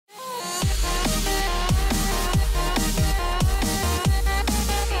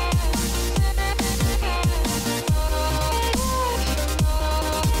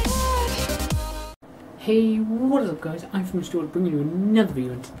Hey, what is up guys, I'm from Jord bringing you another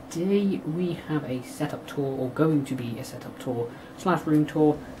video, and today we have a setup tour, or going to be a setup tour slash room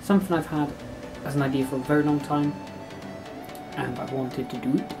tour, something I've had as an idea for a very long time, and I've wanted to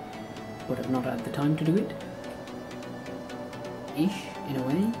do it, but I've not had the time to do it, ish, in a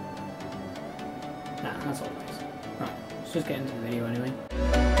way. Nah, as always. Right, let's just get into the video anyway.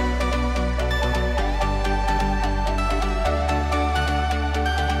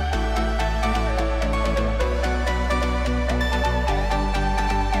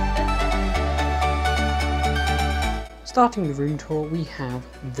 Starting the room tour, we have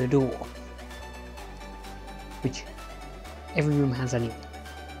the door, which every room has anyway,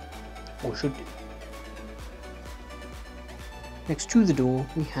 or should do. Next to the door,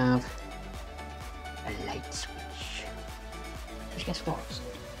 we have a light switch, which guess what?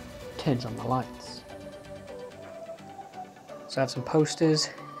 Turns on the lights. So I have some posters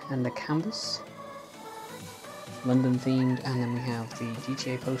and a canvas, London themed, and then we have the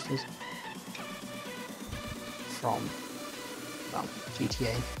GTA posters from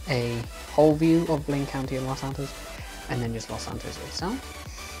GTA, a whole view of Blaine County and Los Santos, and then just Los Santos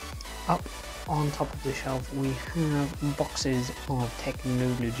itself. Up on top of the shelf we have boxes of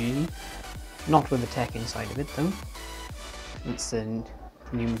technology, not with the tech inside of it though. It's the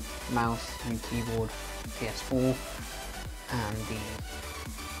new mouse, new keyboard, PS4, and the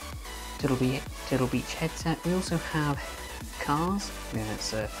Turtle Beach headset. We also have cars.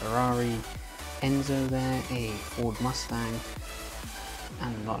 It's a Ferrari Enzo there, a Ford Mustang,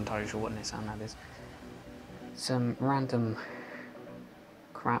 and I'm not entirely sure what Nissan that is. Some random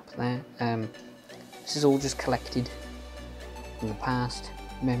crap there. This is all just collected from the past,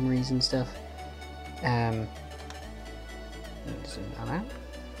 memories and stuff. Zoom that out.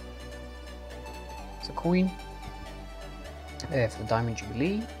 It's a coin for the Diamond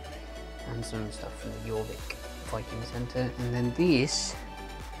Jubilee, and some stuff from the Jorvik Viking Centre, and then this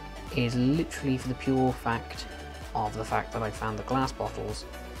is literally for the pure fact of the fact that I found the glass bottles.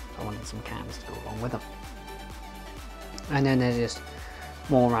 I wanted some cans to go along with them. And then there's just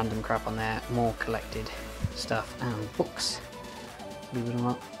more random crap on there, more collected stuff and books, believe it or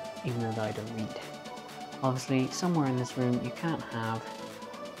not, even though I don't read. Obviously, somewhere in this room you can't have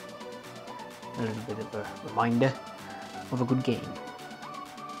a little bit of a reminder of a good game.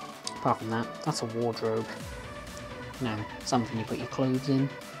 Apart from that, that's a wardrobe. Now, something you put your clothes in.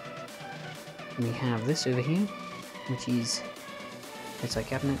 We have this over here, which is a bedside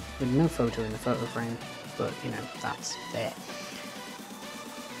cabinet with no photo in the photo frame, but you know, that's there.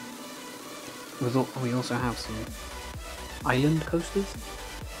 We also have some island coasters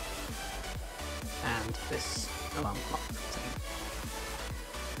and this alarm clock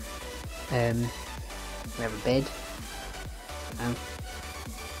thing. We have a bed.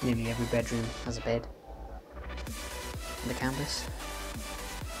 Nearly every bedroom has a bed. And a canvas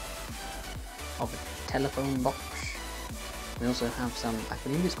of a telephone box. We also have some, I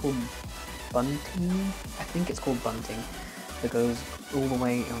believe it's called bunting. I think it's called bunting, that goes all the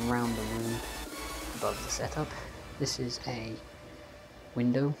way around the room above the setup. This is a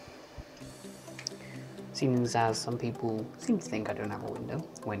window. Seems as some people seem to think I don't have a window,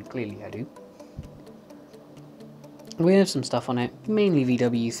 when clearly I do. We have some stuff on it, mainly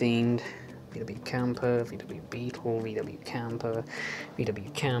VW themed. VW Camper, VW Beetle, VW Camper,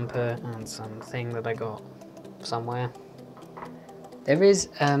 VW Camper, and something that I got somewhere. There is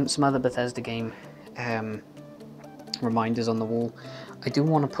some other Bethesda game reminders on the wall. I do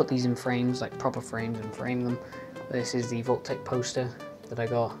want to put these in frames, like proper frames, and frame them. This is the Voltec poster that I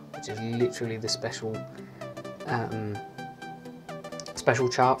got, which is literally the special special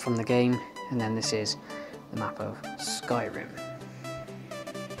chart from the game, and then this is the map of Skyrim.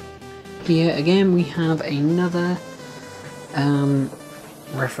 Here again we have another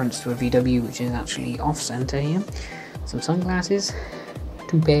reference to a VW, which is actually off-center here. Some sunglasses,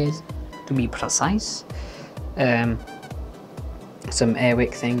 2 pairs to be precise. Some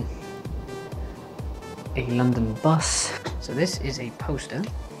Airwick thing, a London bus. So this is a poster.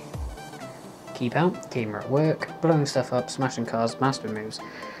 Keep out, gamer at work, blowing stuff up, smashing cars, master moves,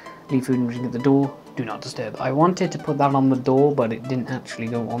 leave food and drink at the door, do not disturb. I wanted to put that on the door, but it didn't actually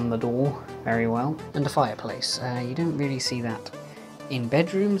go on the door very well. And a fireplace. You don't really see that in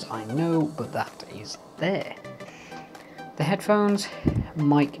bedrooms, I know, but that is there. The headphones,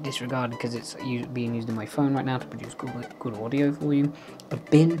 mic disregarded because it's being used in my phone right now to produce good audio for you. A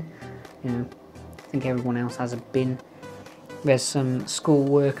bin, you know, I think everyone else has a bin. There's some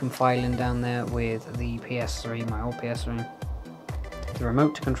schoolwork and filing down there with the PS3, my old PS3. The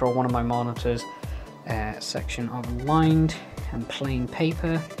remote to control one of my monitors, section of lined and plain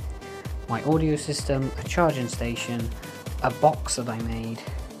paper, my audio system, a charging station, a box that I made,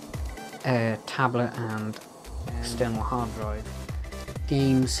 a tablet and external hard drive.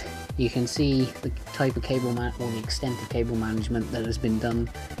 Games, you can see the type of cable or the extent of cable management that has been done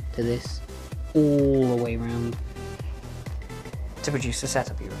to this all the way around to produce the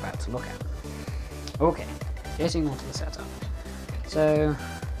setup you're about to look at. Okay, getting onto the setup. So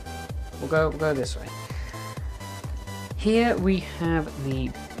we'll go this way. Here we have the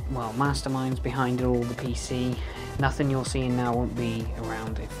masterminds behind it all, the PC. Nothing you're seeing now won't be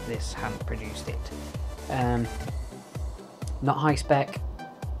around if this hadn't produced it. Not high spec,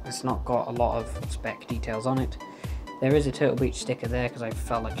 it's not got a lot of spec details on it. There is a Turtle Beach sticker there because I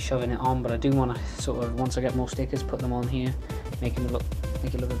felt like shoving it on, but I do want to sort of, once I get more stickers, put them on here, make it look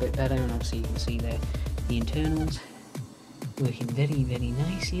a bit better. And obviously you can see there the internals working very, very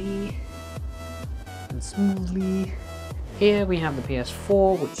nicely and smoothly. Here we have the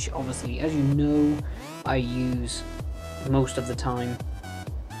PS4, which obviously, as you know, I use most of the time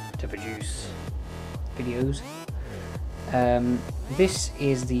to produce videos. This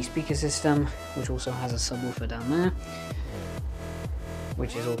is the speaker system, which also has a subwoofer down there,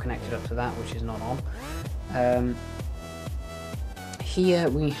 which is all connected up to that, which is not on. Here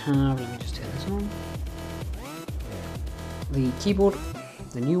we have, let me just turn this on, the keyboard,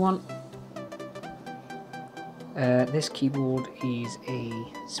 the new one. This keyboard is a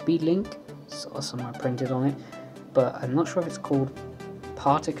Speedlink, sort of somewhere printed on it, but I'm not sure if it's called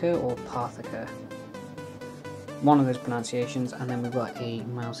Partica or Parthica. One of those pronunciations. And then we've got a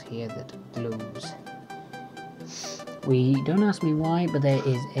mouse here that glows. Don't ask me why, but there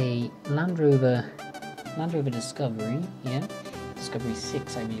is a Land Rover Discovery, yeah, Discovery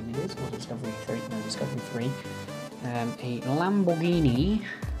 6 I believe it is, or Discovery 3, no, Discovery 3, a Lamborghini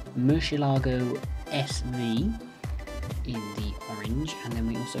Murcielago SV in the orange, and then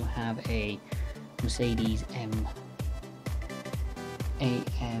we also have a Mercedes AMG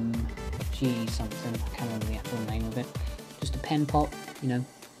something, I can't remember the actual name of it, just a pen pot, you know,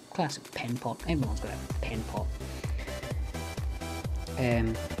 classic pen pot, everyone's got a pen pot.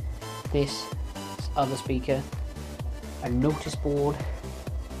 This other speaker, a notice board,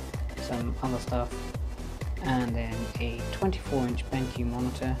 some other stuff, and then a 24-inch BenQ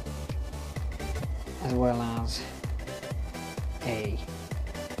monitor, as well as a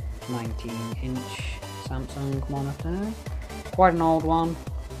 19-inch Samsung monitor. Quite an old one,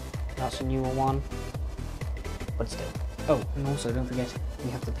 that's a newer one, but still. Oh, and also don't forget,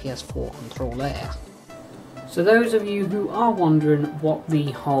 we have the PS4 control there. So those of you who are wondering what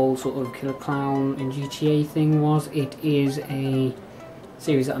the whole sort of Killer Clown in GTA thing was, it is a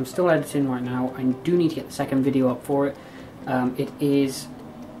series that I'm still editing right now. I do need to get the second video up for it. It is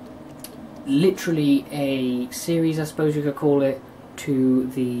literally a series, I suppose you could call it,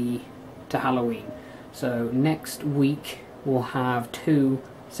 to Halloween. So next week we'll have 2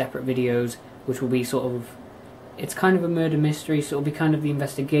 separate videos, which will be sort of, it's kind of a murder mystery, so it'll be kind of the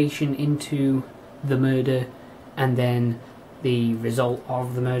investigation into the murder and then the result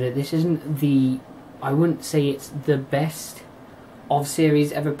of the murder. This isn't I wouldn't say it's the best of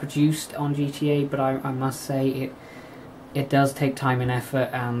series ever produced on GTA, but I must say it does take time and effort,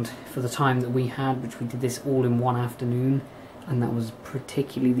 and for the time that we had, which we did this all in one afternoon, and that was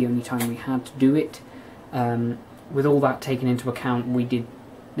particularly the only time we had to do it, with all that taken into account,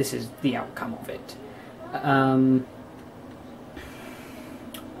 this is the outcome of it. Can't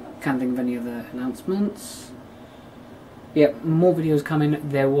think of any other announcements. Yep, more videos coming.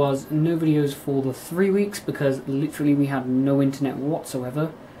 There was no videos for the 3 weeks because literally we had no internet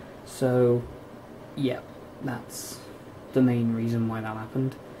whatsoever. So, yeah, that's the main reason why that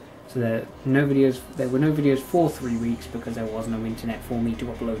happened. So there were no videos for 3 weeks because there was no internet for me to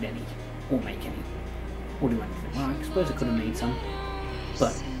upload any, or make any, or do anything. Well, I suppose I could have made some,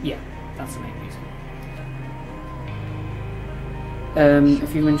 but yeah, that's the main reason.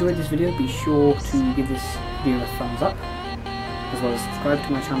 If you enjoyed this video, be sure to give this video a thumbs up, as well as subscribe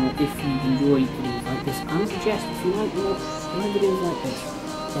to my channel if you enjoy videos like this, and suggest if you like more videos like this,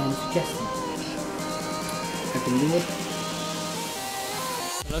 then suggest them. Hope you enjoyed.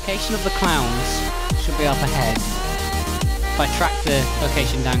 The location of the clowns should be up ahead if I track the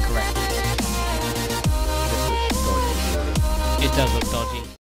location down correctly. It does look dodgy.